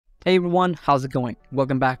Hey everyone, how's it going?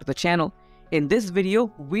 Welcome back to the channel. In this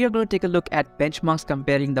video, we are going to take a look at benchmarks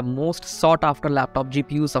comparing the most sought after laptop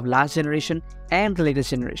GPUs of last generation and the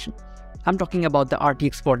latest generation. I'm talking about the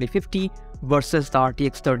RTX 4050 versus the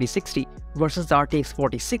RTX 3060 versus the RTX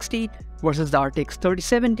 4060 versus the RTX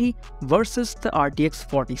 3070 versus the RTX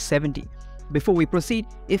 4070. Before we proceed,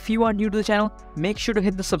 if you are new to the channel, make sure to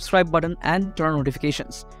hit the subscribe button and turn on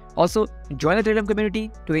notifications. Also, join the Telegram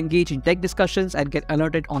community to engage in tech discussions and get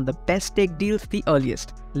alerted on the best tech deals the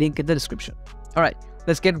earliest. Link in the description. Alright,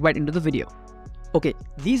 let's get right into the video. Okay,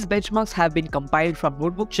 these benchmarks have been compiled from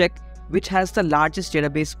Notebook Check, which has the largest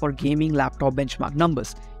database for gaming laptop benchmark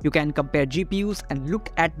numbers. You can compare GPUs and look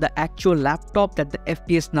at the actual laptop that the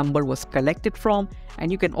FPS number was collected from,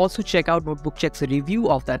 and you can also check out Notebook Check's review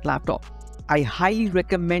of that laptop. I highly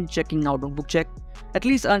recommend checking out Notebook Check, at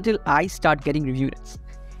least until I start getting review units.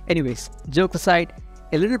 Anyways, jokes aside,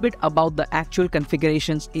 a little bit about the actual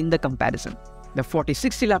configurations in the comparison. The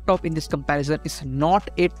 4060 laptop in this comparison is not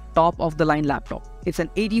a top of the line laptop. It's an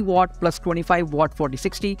 80 watt plus 25 watt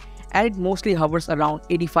 4060 and it mostly hovers around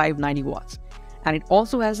 85-90 watts. And it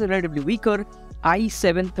also has a relatively weaker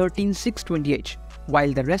i7-13620H,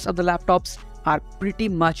 while the rest of the laptops are pretty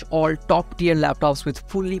much all top tier laptops with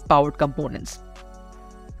fully powered components.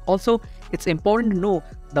 Also, it's important to know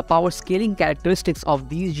the power scaling characteristics of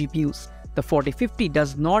these GPUs. The 4050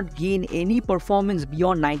 does not gain any performance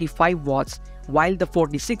beyond 95 watts, while the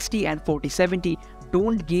 4060 and 4070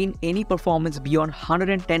 don't gain any performance beyond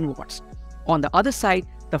 110 watts. On the other side,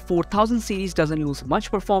 the 4000 series doesn't lose much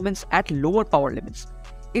performance at lower power limits.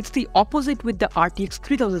 It's the opposite with the RTX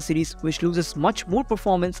 3000 series, which loses much more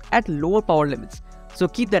performance at lower power limits. So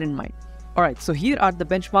keep that in mind. Alright, so here are the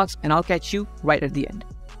benchmarks and I'll catch you right at the end.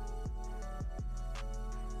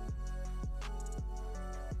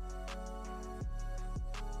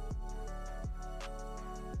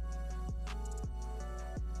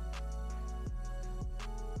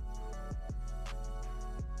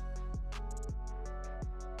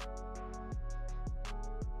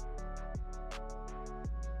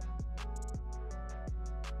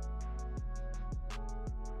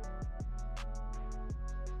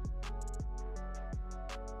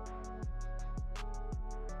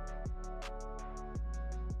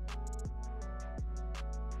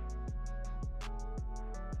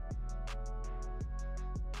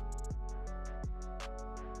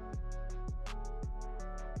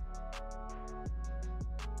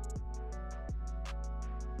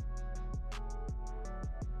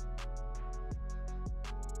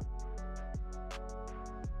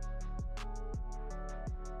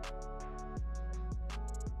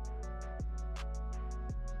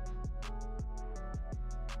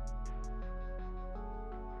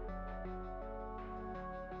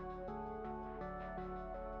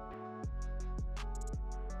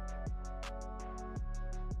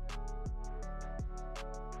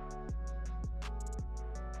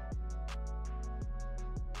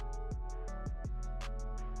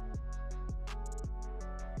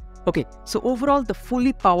 Okay, so overall the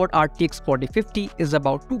fully powered RTX 4050 is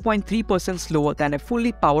about 2.3% slower than a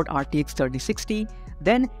fully powered RTX 3060.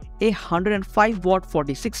 Then a 105 watt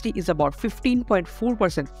 4060 is about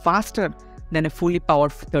 15.4% faster than a fully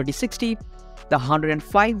powered 3060. The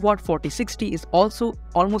 105 watt 4060 is also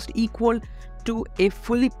almost equal to a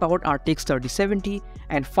fully powered RTX 3070.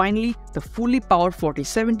 And finally, the fully powered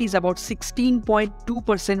 4070 is about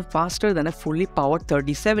 16.2% faster than a fully powered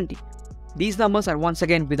 3070. These numbers are once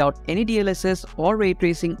again without any DLSS or ray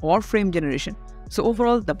tracing or frame generation. So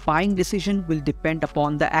overall, the buying decision will depend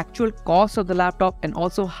upon the actual cost of the laptop and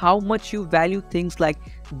also how much you value things like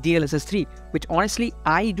DLSS 3, which honestly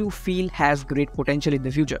I do feel has great potential in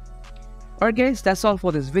the future. Alright guys, that's all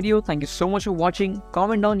for this video. Thank you so much for watching.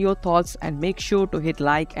 Comment down your thoughts and make sure to hit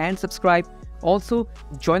like and subscribe. Also,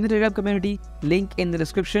 join the Telegram community, link in the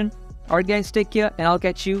description. Alright guys, take care and I'll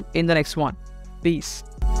catch you in the next one. Peace.